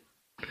Wayne, right?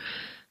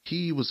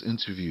 He was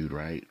interviewed,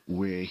 right,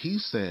 where he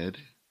said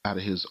out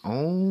of his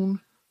own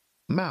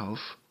mouth,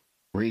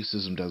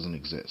 racism doesn't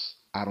exist.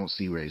 I don't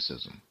see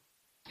racism.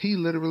 He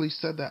literally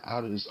said that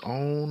out of his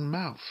own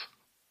mouth.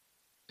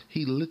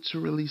 He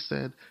literally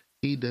said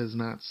he does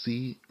not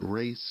see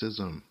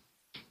racism.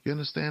 You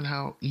understand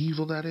how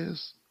evil that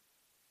is?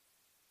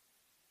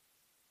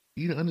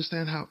 You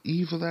understand how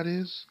evil that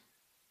is?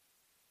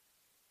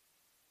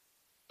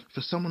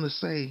 For someone to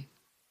say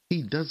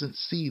he doesn't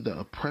see the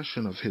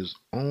oppression of his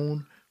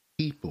own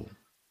people,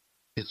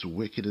 it's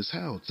wicked as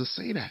hell to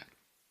say that.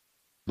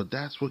 But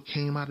that's what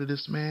came out of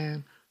this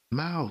man's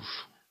mouth.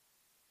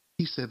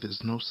 He said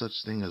there's no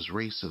such thing as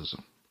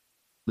racism.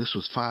 This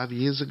was 5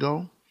 years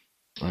ago,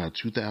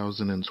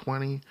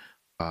 2020,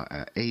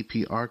 at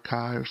AP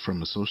Archive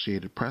from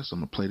Associated Press. I'm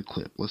going to play the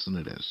clip. Listen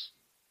to this.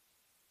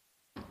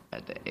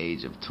 At the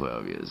age of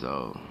 12 years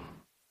old,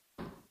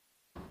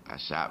 I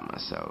shot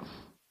myself.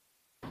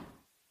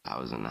 I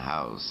was in the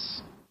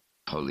house.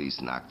 Police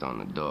knocked on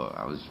the door.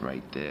 I was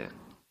right there.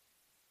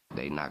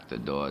 They knocked the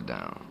door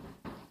down.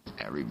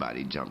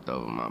 Everybody jumped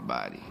over my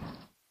body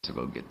to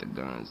go get the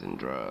guns and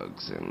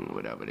drugs and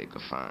whatever they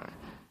could find.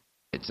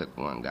 It took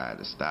one guy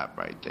to stop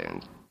right there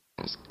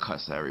and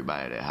cuss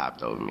everybody that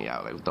hopped over me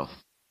out. Like, what the f***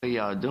 are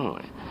y'all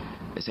doing?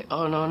 They said,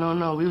 oh,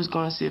 no, we was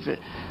going to see if it...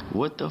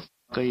 What the f***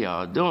 are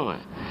y'all doing?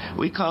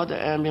 We called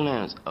the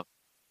ambulance.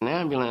 An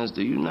ambulance,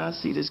 do you not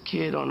see this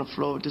kid on the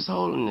floor with this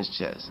hole in his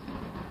chest?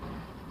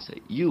 I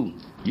said, you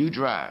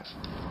drive.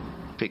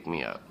 Pick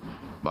me up.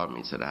 Brought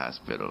me to the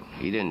hospital.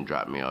 He didn't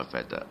drop me off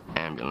at the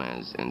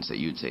ambulance and say,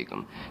 you take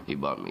him. He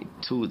brought me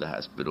to the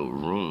hospital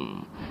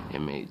room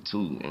and made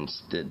two and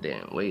stood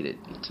there and waited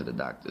until the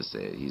doctor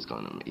said he's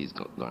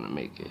gonna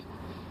make it.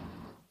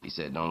 He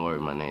said, don't worry,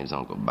 my name's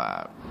Uncle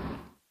Bob.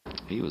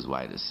 He was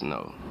white as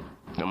snow.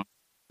 The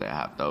that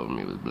hopped over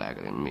me was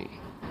blacker than me.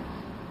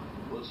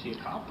 Was he a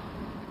cop?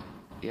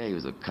 Yeah, he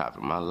was a cop.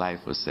 My life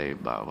was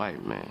saved by a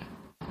white man.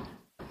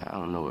 I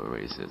don't know what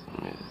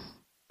racism is.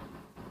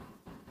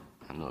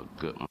 I know a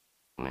good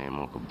name,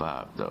 Uncle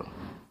Bob, though.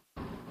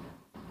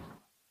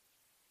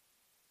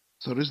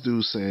 So this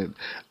dude said,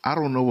 I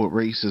don't know what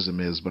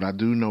racism is, but I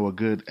do know a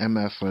good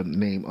MF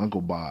named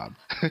Uncle Bob.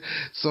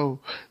 So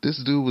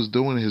this dude was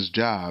doing his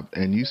job,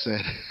 and you said,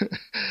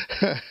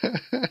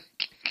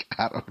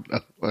 I don't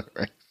know what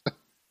racism.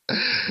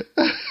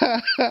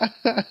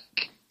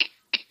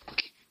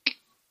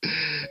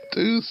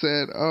 Dude Dude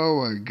said,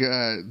 oh my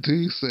God.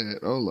 Dude said,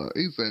 hold on.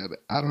 He said,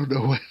 I don't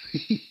know what.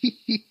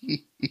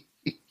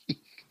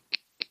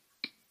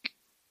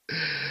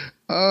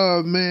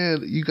 Oh,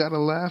 man. You got to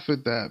laugh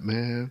at that,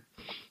 man.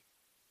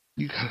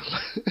 You got to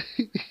laugh.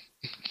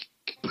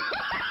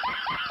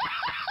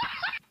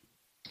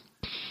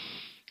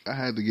 I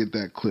had to get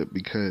that clip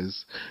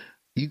because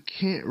you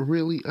can't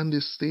really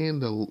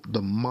understand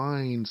the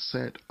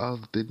mindset of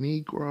the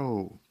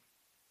Negro.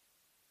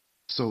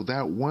 So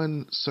that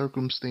one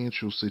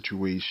circumstantial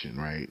situation,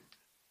 right,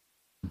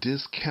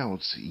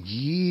 discounts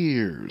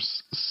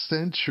years,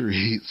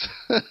 centuries.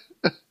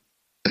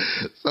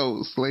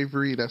 So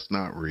slavery, that's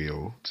not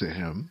real to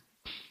him.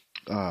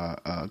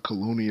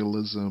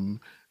 Colonialism,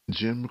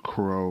 Jim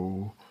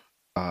Crow,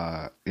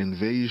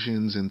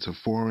 invasions into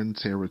foreign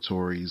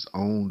territories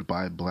owned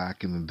by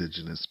black and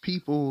indigenous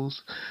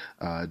peoples,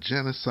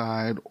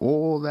 genocide,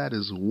 all that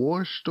is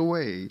washed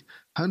away.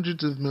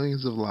 Hundreds of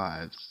millions of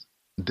lives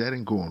dead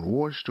and gone,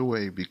 washed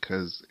away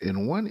because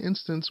in one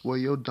instance where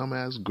your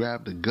dumbass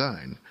grabbed a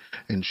gun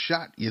and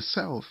shot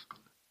yourself,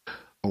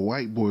 a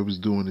white boy was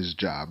doing his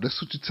job.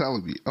 That's what you're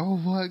telling me. Oh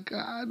my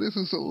God, this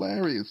is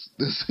hilarious.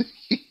 This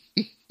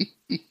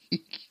you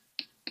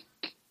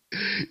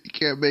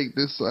can't make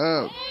this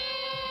up.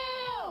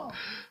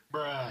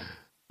 Bruh.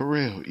 For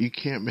real, you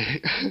can't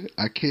make.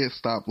 I can't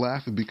stop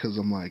laughing because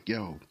I'm like,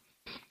 yo,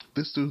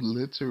 this dude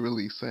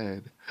literally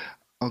said,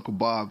 Uncle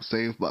Bob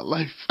saved my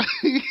life.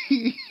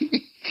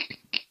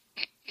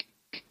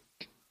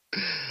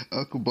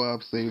 Uncle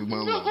Bob saved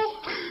my life.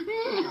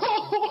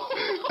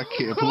 I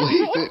can't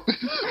believe it.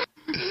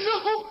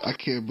 I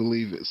can't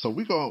believe it. So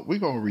we're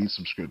gonna read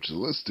some scriptures.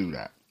 Let's do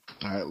that.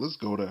 All right, let's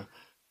go to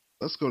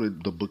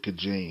the book of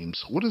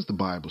James. What does the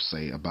Bible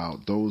say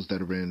about those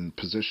that are in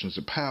positions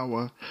of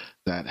power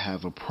that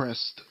have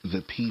oppressed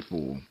the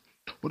people?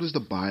 What does the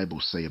Bible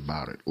say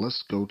about it?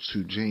 Let's go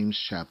to James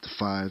chapter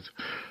 5.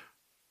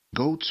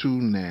 Go to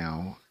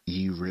now,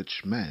 ye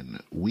rich men,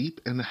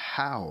 weep and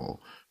howl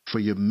for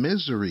your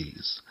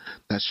miseries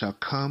that shall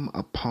come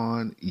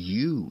upon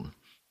you.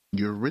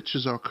 Your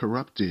riches are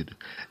corrupted,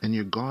 and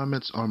your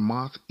garments are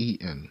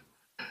moth-eaten.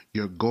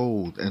 Your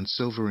gold and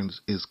silver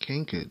is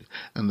cankered,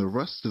 and the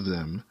rest of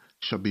them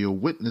shall be a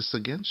witness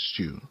against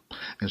you,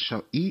 and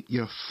shall eat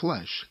your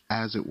flesh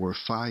as it were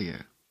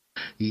fire.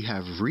 Ye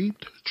have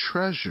reaped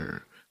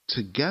treasure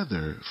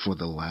together for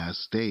the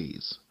last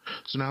days.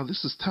 So now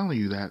this is telling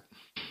you that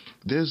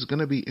there's going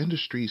to be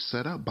industries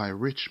set up by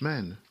rich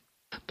men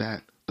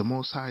that the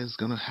Most High is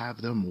going to have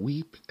them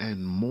weep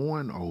and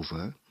mourn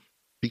over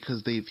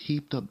because they've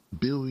heaped up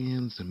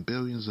billions and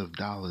billions of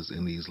dollars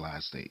in these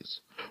last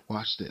days.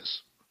 Watch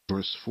this.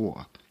 Verse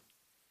 4.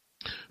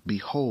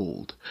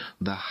 Behold,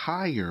 the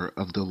hire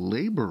of the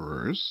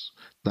laborers,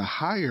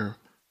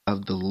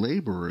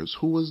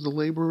 who was the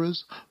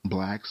laborers?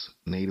 Blacks,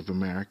 Native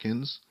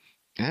Americans,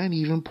 and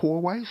even poor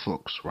white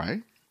folks,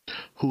 right?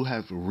 Who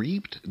have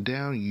reaped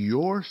down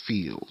your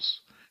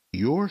fields,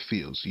 your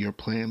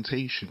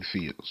plantation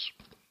fields,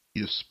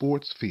 your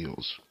sports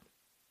fields,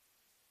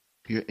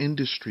 your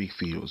industry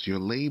fields, your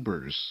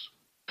laborers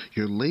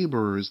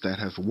that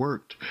have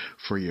worked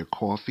for your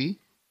coffee,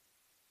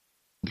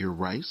 your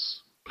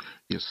rice,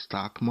 your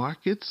stock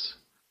markets,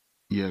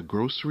 your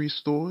grocery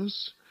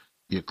stores,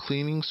 your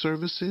cleaning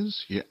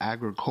services, your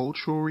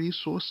agricultural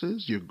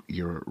resources,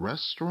 your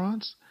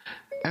restaurants,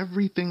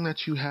 everything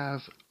that you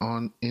have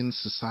in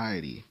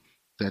society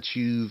that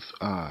you've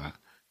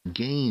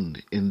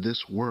gained in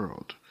this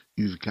world,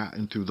 you've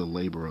gotten through the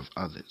labor of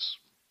others.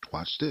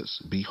 Watch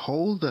this.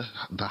 Behold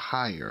the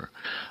hire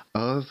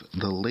of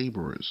the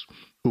laborers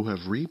who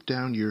have reaped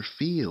down your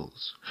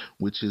fields,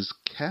 which is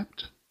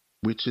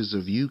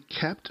of you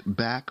kept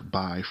back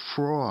by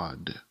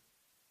fraud.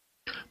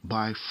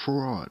 By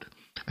fraud.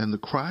 And the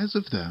cries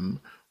of them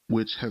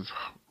which have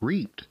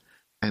reaped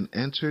and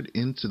entered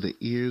into the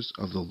ears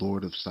of the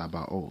Lord of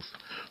Sabaoth.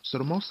 So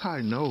the Most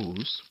High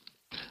knows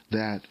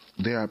that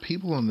there are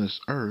people on this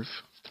earth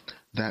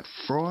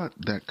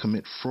that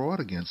commit fraud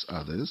against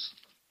others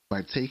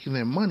by taking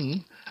their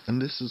money,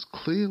 and this is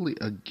clearly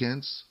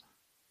against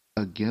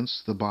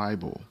the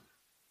Bible.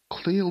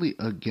 Clearly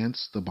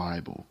against the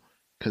Bible.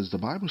 Because the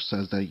Bible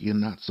says that you're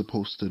not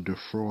supposed to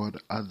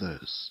defraud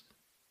others.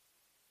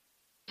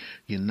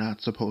 You're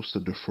not supposed to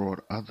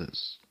defraud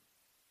others.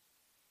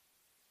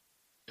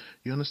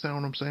 You understand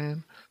what I'm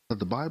saying? But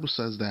the Bible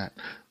says that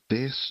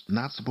they're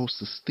not supposed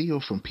to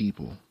steal from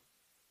people.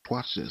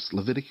 Watch this.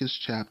 Leviticus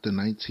chapter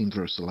 19,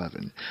 verse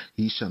 11.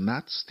 Ye shall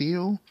not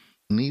steal,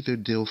 neither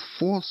deal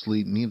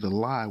falsely, neither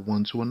lie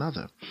one to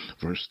another.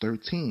 Verse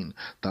 13.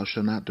 Thou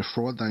shalt not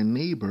defraud thy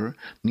neighbor,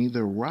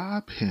 neither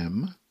rob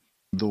him.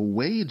 The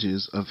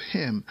wages of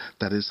him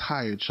that is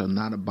hired shall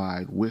not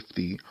abide with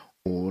thee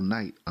all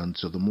night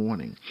until the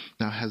morning.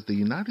 Now, has the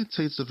United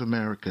States of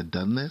America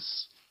done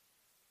this?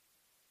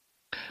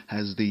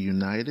 Has the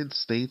United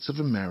States of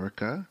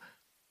America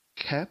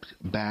kept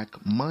back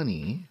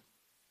money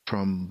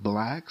from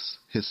blacks,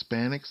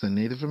 Hispanics, and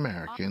Native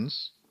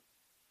Americans,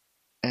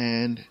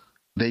 and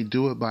they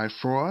do it by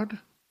fraud?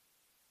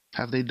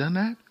 Have they done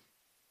that?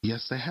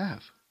 Yes, they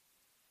have.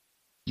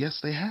 Yes,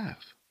 they have.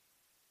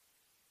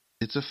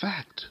 It's a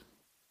fact.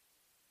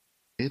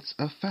 It's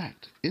a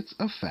fact. It's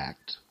a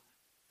fact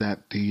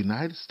that the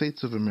United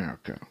States of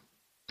America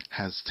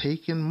has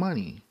taken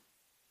money,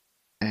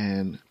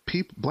 and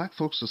black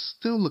folks are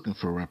still looking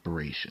for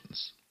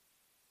reparations.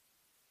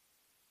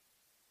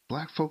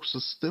 Black folks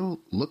are still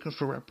looking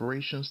for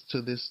reparations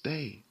to this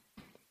day.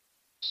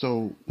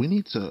 So we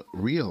need to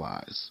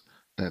realize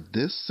that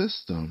this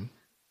system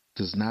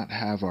does not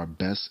have our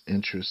best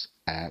interests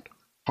at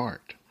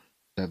heart.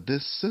 That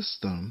this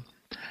system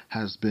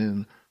has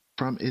been,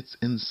 from its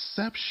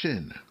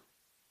inception,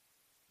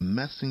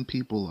 messing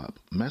people up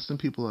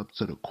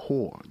to the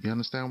core. You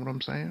understand what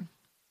I'm saying?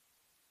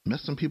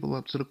 Messing people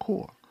up to the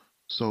core.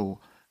 So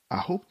I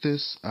hope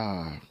this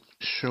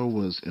show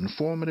was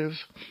informative.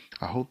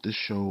 I hope this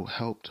show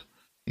helped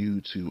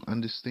you to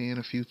understand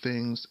a few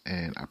things,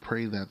 and I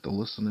pray that the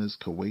listeners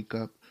could wake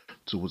up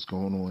to what's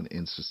going on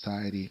in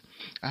society.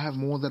 I have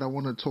more that I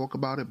want to talk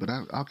about it, but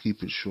I'll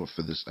keep it short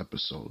for this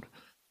episode.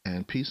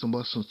 And peace and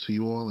blessings to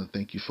you all, and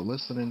thank you for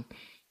listening.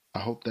 I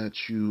hope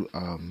that you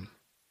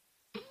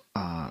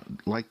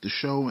like the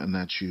show and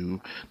that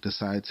you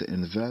decide to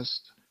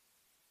invest.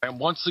 And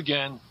once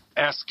again,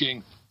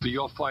 asking for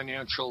your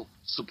financial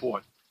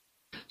support.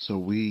 So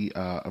we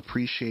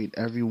appreciate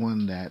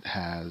everyone that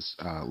has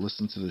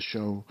listened to the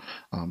show.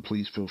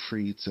 Please feel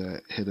free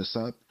to hit us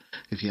up.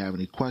 If you have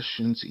any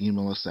questions,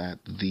 email us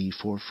at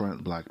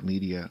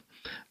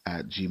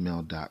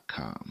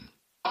theforefrontblackmedia@gmail.com.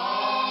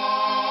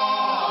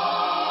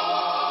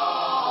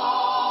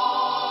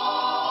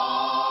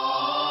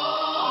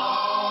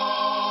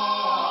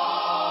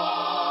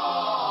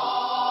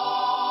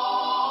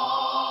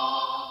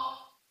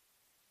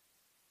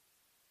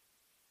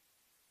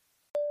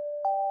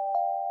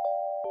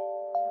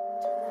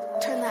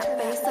 Turn that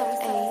bass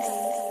up, Ace.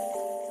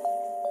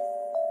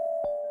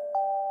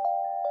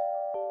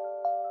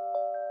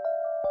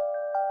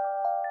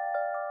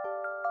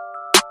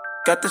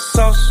 Got the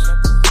sauce,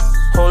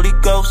 Holy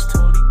Ghost.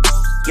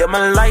 Yeah,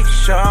 my light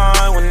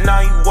shine when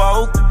I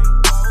woke.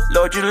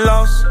 Lord, you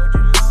lost,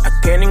 I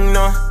can't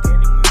ignore.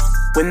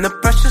 When the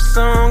pressure's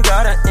on,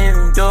 gotta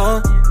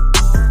endure.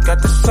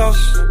 Got the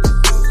sauce,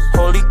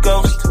 Holy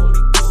Ghost.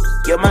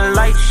 Yeah, my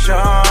light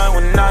shine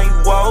when I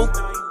woke.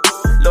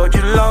 Lord,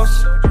 you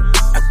lost,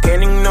 I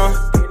can't ignore.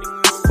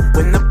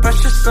 When the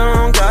pressure's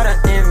on, gotta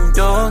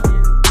endure.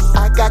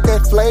 I got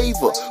that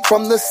flavor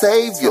from the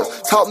Savior.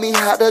 Taught me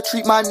how to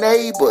treat my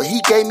neighbor.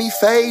 He gave me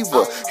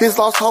favor. His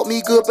laws taught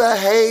me good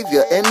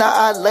behavior. And now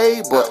I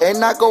labor.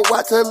 And I go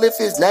out to lift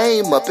his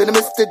name up in the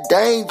midst of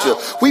danger.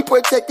 We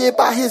protected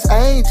by his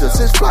angels.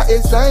 His flight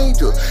is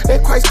angels.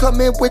 And Christ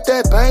coming with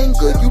that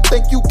banger. You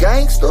think you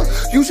gangster?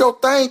 Use your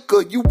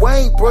thinker. You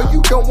ain't, bro.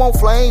 You don't want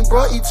flame,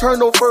 bro.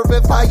 Eternal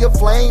fervent fire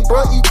flame,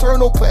 bro.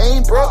 Eternal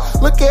pain, bro.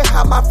 Look at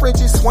how my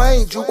fringes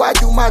swing, you. I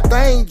do my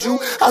thing, you.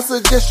 I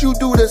suggest you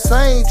do the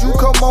same, you.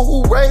 Come on,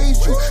 who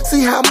raised you?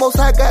 See how most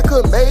High God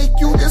could make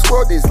you. This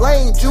world is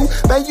lame, you.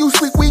 Man, you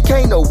sleep, we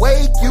can't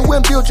awake you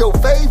and build your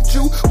faith,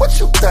 you. What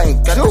you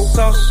think, Got you? the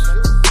sauce,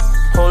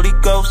 Holy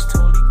Ghost.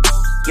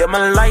 Yeah,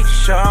 my light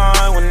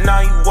shine when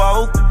I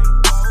woke.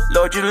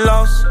 Lord, you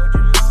lost,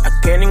 I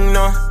can't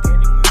ignore.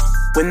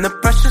 When the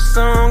pressure's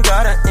on,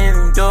 gotta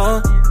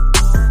endure.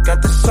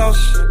 Got the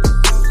sauce,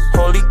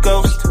 Holy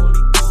Ghost.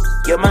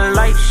 Yeah, my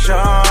light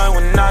shine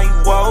when I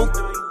woke.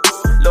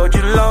 Lord,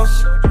 you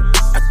lost,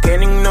 I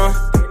can't ignore.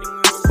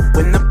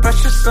 When the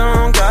pressure's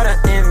on, gotta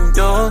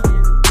endure.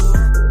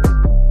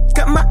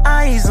 Got my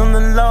eyes on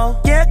the low,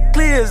 yeah,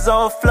 clears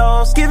all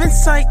flaws. Giving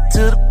sight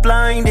to the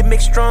blind, it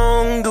makes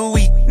strong the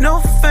weak. No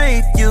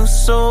faith, you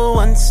so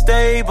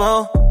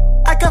unstable.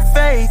 I got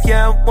faith,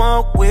 yeah, I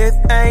walk with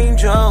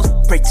angels.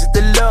 Pray to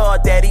the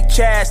Lord that he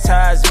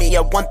chastise me.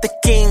 I want the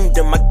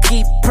kingdom, I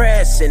keep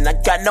pressing. I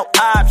got no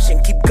option,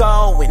 keep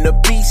going or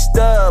be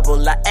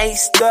stubborn. I ain't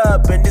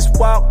stubborn, this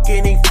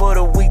walking ain't for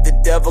the weak. The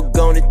devil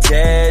gonna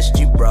test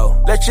you, bro.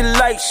 Let your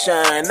light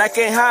shine, I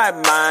can't hide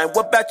mine.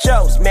 What about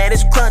yours? Man,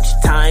 it's crunch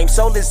time,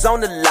 soul is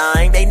on the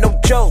line. Ain't no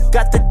joke,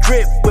 got the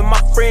drip with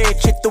my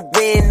friends. Hit the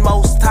wind,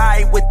 most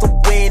high with the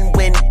wind.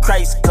 When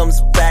Christ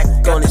comes back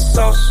on his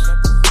sauce,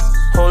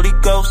 Holy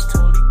Ghost,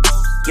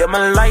 yeah,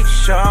 my light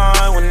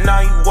shine when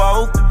I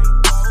woke.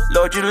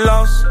 Lord, you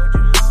lost,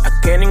 I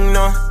can't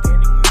ignore.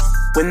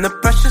 When the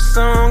pressure's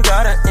on,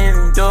 gotta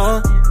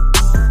endure.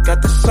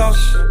 Got the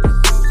sauce,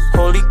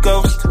 Holy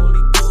Ghost,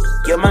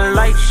 yeah, my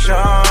light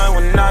shine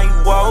when I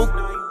woke.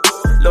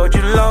 Lord,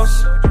 you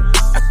lost,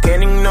 I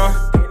can't ignore.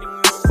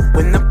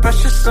 When the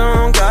pressure's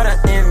on, gotta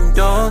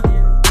endure.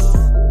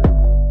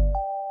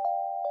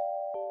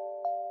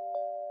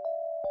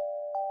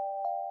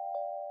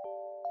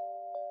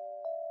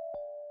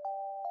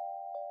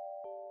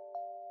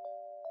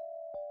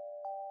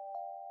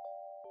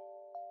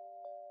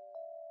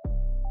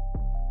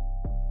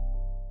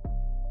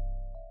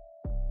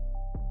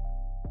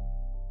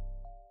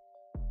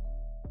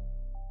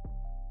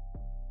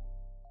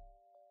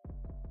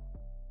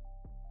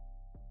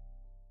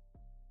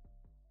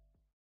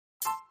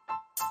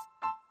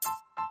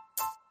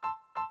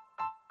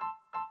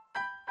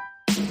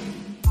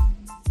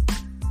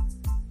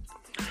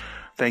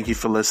 Thank you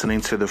for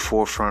listening to the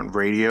Forefront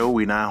Radio.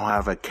 We now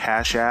have a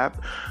Cash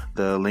App.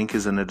 The link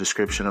is in the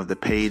description of the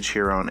page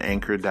here on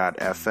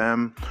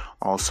Anchor.fm,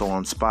 also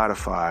on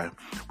Spotify.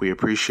 We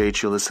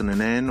appreciate you listening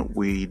in.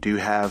 We do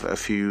have a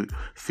few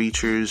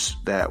features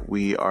that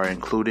we are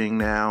including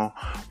now.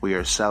 We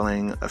are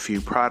selling a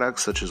few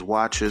products such as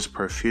watches,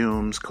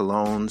 perfumes,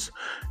 colognes,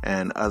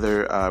 and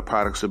other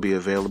products will be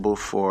available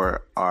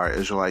for our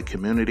Israelite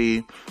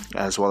community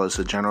as well as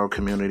the general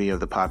community of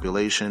the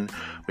population.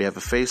 We have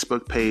a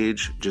Facebook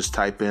page. Just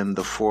type in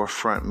the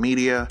Forefront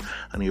Media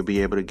and you'll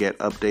be able to get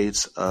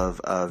updates of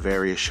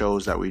various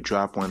shows that we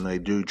drop when they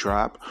do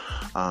drop.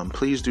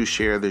 Please do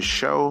share this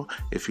show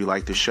if you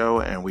like the show,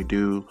 and we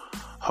do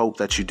hope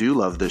that you do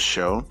love this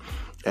show.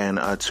 And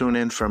tune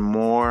in for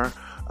more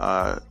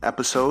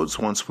episodes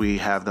once we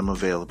have them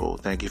available.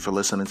 Thank you for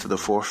listening to The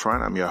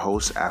Forefront. I'm your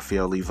host,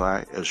 Afiel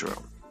Levi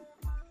Israel.